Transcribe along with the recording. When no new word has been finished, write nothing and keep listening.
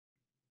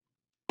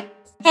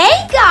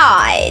Hey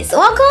guys,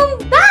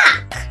 welcome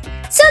back!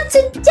 So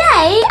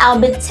today I'll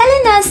be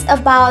telling us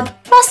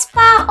about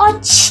Prospa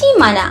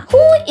Ochimana,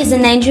 who is a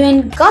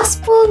Nigerian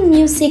gospel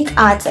music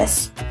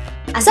artist.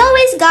 As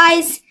always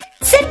guys,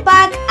 sit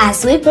back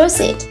as we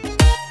proceed.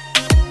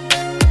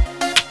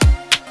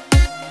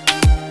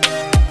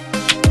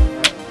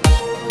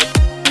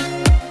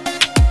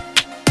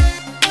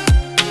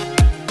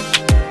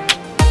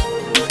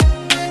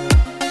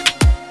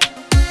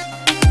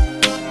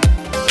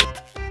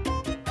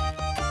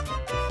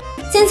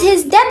 Since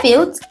his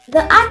debut,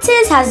 the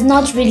artist has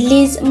not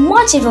released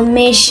much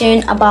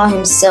information about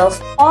himself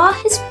or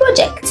his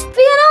project.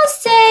 We can all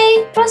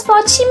say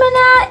Prospa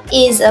Ochimana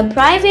is a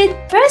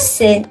private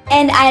person,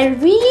 and I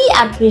really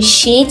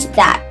appreciate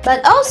that.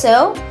 But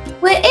also,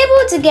 we're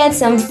able to get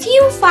some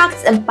few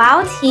facts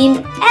about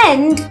him,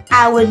 and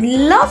I would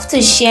love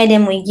to share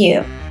them with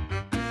you.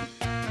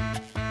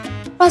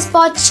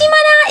 Prospa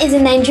Ochimana is a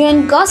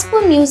Nigerian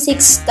gospel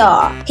music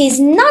star. He's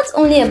not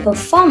only a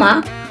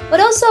performer, but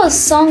also a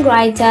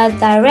songwriter,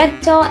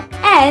 director,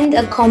 and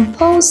a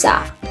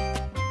composer.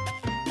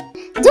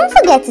 Don't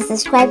forget to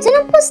subscribe to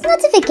the post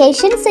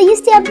notifications so you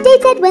stay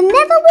updated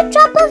whenever we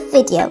drop a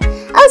video.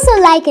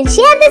 Also like and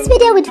share this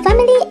video with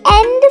family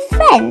and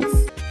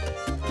friends.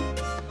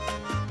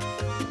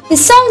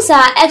 His songs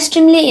are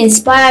extremely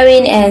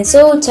inspiring and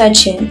so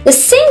touching. The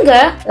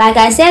singer, like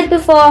I said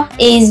before,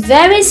 is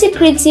very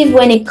secretive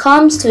when it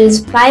comes to his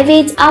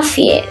private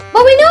affairs.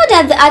 But we know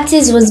that the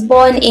artist was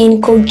born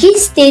in Kogi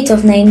State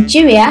of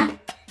Nigeria.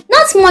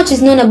 Not much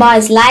is known about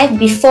his life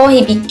before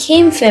he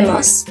became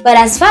famous. But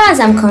as far as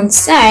I'm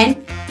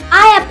concerned,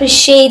 I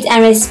appreciate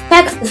and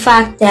respect the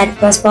fact that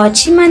Prospa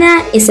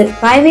Ochimana is a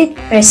private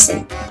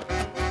person.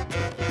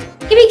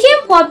 He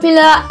became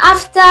popular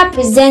after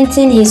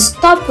presenting his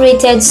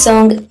top-rated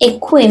song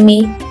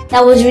Ekwueme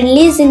that was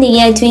released in the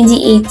year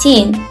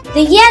 2018.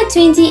 The year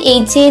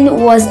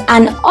 2018 was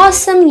an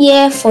awesome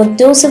year for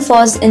those of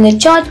us in the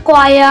church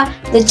choir,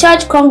 the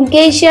church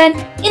congregation,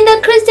 in the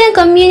Christian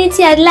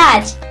community at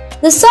large.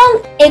 The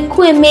song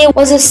Ekwueme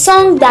was a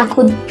song that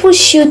could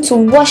push you to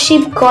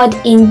worship God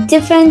in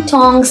different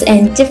tongues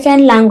and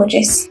different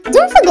languages.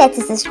 Don't forget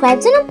to subscribe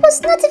to the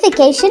post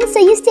notifications so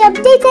you stay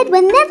updated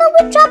whenever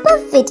we drop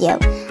a video.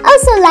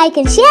 Also like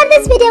and share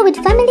this video with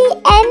family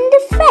and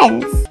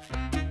friends.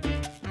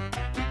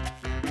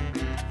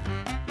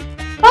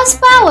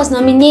 Prospa was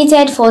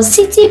nominated for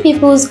City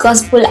People's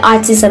Gospel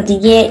Artist of the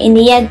Year in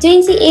the year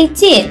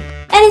 2018.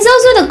 And is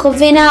also the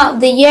co-winner of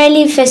the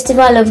yearly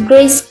Festival of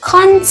Grace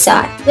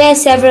concert, where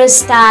several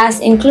stars,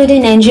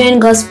 including Nigerian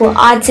gospel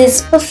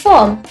artists,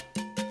 perform.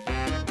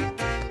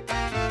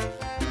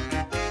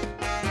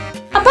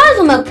 Apart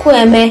from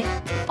Ekwueme,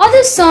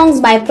 other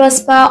songs by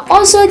Prospa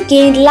also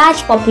gained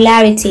large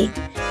popularity.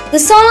 The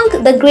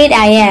song The Great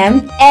I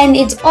Am and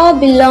It All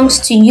Belongs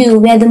to You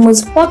were the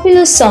most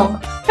popular song.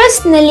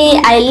 Personally,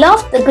 I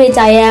loved The Great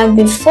I Am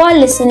before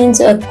listening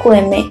to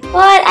Ekwueme,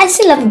 but I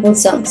still love both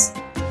songs.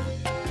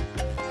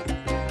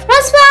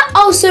 Prospa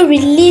also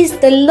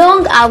released the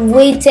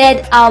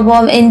long-awaited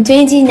album in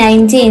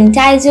 2019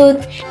 titled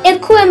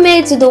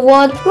Ekwueme to the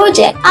World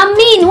Project. I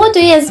mean, what are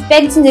you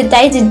expecting the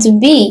title to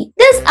be?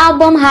 This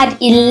album had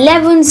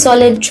 11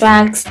 solid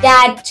tracks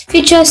that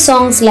feature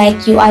songs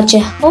like You Are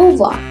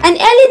Jehovah. And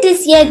early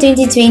this year,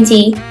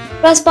 2020,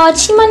 Prospa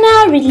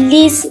Ochimana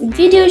released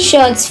video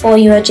shots for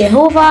You Are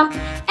Jehovah,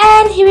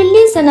 and he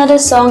released another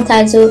song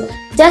titled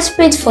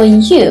Desperate for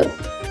You.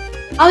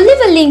 I'll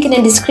leave a link in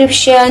the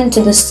description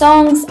to the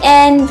songs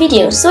and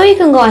videos so you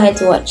can go ahead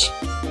to watch.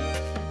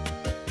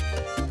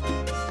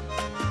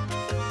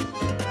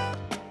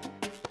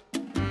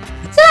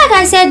 So like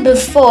I said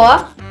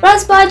before,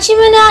 Prospa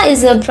Ochimana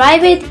is a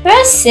private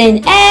person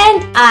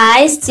and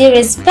I still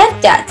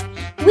respect that.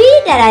 We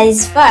that are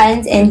his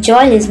fans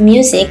enjoy his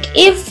music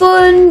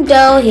even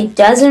though he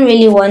doesn't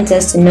really want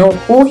us to know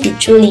who he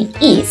truly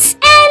is.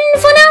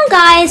 For now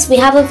guys, we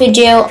have a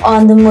video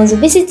on the most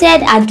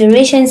visited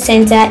adoration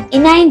center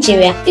in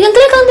Nigeria. You can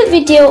click on the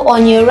video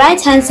on your right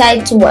hand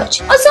side to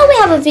watch. Also, we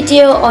have a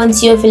video on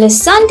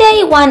Theophilus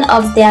Sunday, one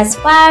of the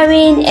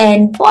aspiring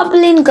and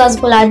bubbling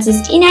gospel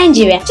artists in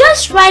Nigeria.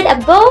 Just right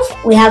above,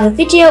 we have a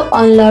video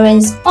on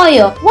Lawrence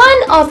Oyo,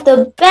 one of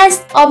the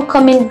best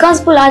upcoming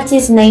gospel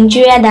artists in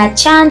Nigeria that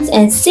chants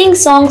and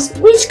sings songs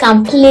which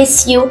can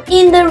place you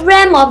in the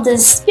realm of the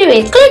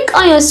spirit. Click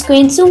on your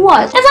screen to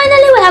watch. And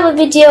finally, we have a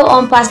video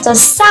on Pastor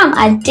Sam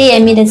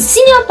Adeyemi, the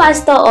senior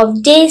pastor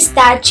of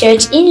Daystar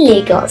Church in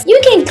Lagos. You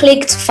can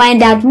click to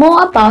find out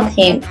more about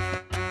him.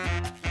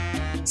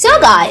 So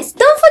guys,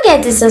 don't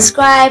forget to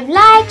subscribe,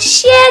 like,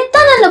 share,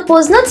 turn on the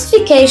post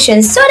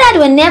notifications so that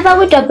whenever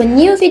we drop a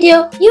new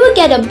video, you will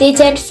get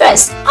updated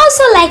first.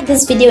 Also like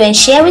this video and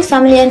share with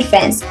family and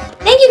friends.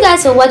 Thank you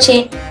guys for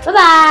watching. Bye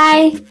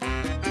bye.